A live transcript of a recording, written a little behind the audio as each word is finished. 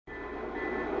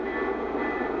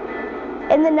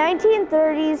In the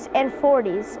 1930s and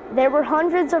 40s, there were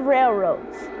hundreds of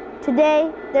railroads. Today,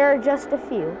 there are just a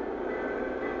few.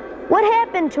 What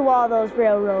happened to all those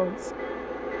railroads?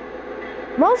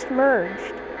 Most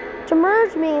merged. To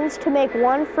merge means to make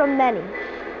one from many.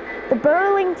 The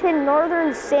Burlington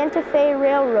Northern Santa Fe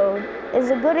Railroad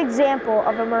is a good example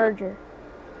of a merger.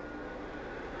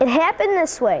 It happened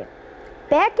this way.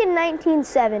 Back in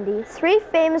 1970, three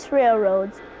famous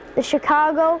railroads, the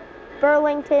Chicago,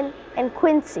 Burlington, and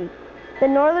Quincy, the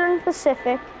Northern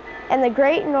Pacific, and the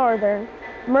Great Northern,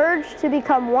 merged to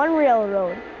become one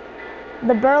railroad,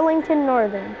 the Burlington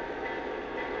Northern.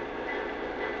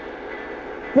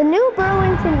 The new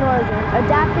Burlington Northern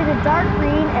adopted a dark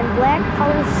green and black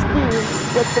color scheme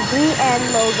with the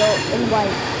BN logo in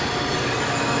white.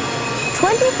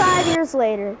 25 years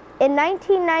later, in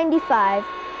 1995,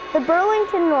 the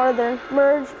Burlington Northern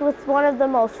merged with one of the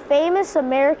most famous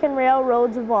American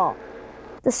railroads of all,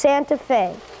 the Santa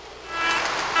Fe.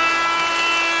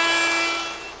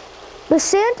 The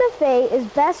Santa Fe is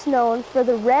best known for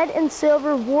the red and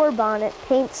silver war bonnet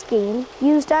paint scheme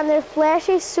used on their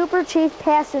flashy Super Chief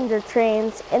passenger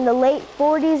trains in the late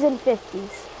 40s and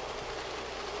 50s.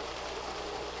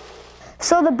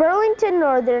 So the Burlington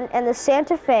Northern and the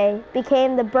Santa Fe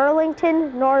became the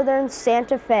Burlington Northern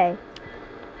Santa Fe.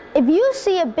 If you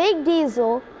see a big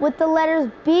diesel with the letters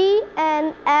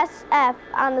BNSF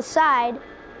on the side,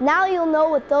 now you'll know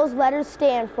what those letters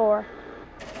stand for.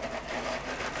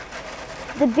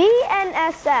 The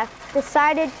BNSF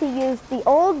decided to use the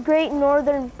old Great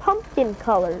Northern pumpkin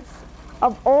colors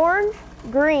of orange,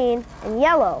 green, and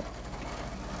yellow.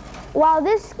 While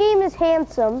this scheme is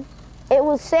handsome, it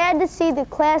was sad to see the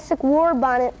classic war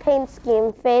bonnet paint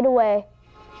scheme fade away.